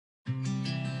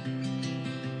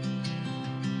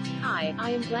Hi, I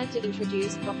am glad to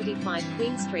introduce Property 5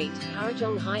 Queen Street,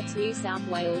 Kurrajong Heights, New South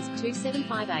Wales,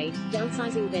 2758.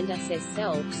 Downsizing vendor says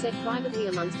sell, set privately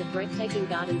amongst a breathtaking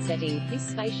garden setting. This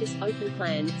spacious,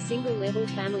 open-plan, single-level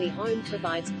family home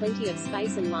provides plenty of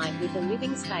space and light with a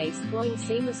living space flowing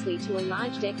seamlessly to a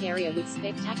large deck area with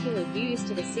spectacular views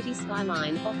to the city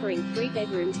skyline, offering 3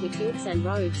 bedrooms with hooks and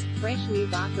robes, fresh new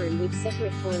bathroom with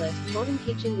separate toilet, modern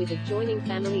kitchen with adjoining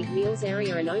family meals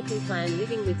area and open-plan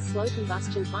living with slow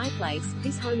combustion fireplace.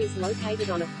 This home is located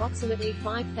on approximately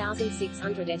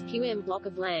 5,600 sqm block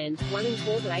of land,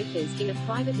 1¼ acres, in a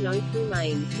private no-through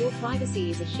lane. Your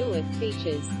privacy is assured.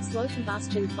 Features: slow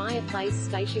combustion fireplace,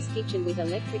 spacious kitchen with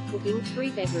electric cooking,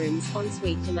 3 bedrooms,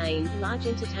 ensuite to main, large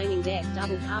entertaining deck,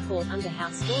 double carport,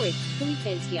 under-house storage, fully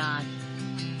fenced yard.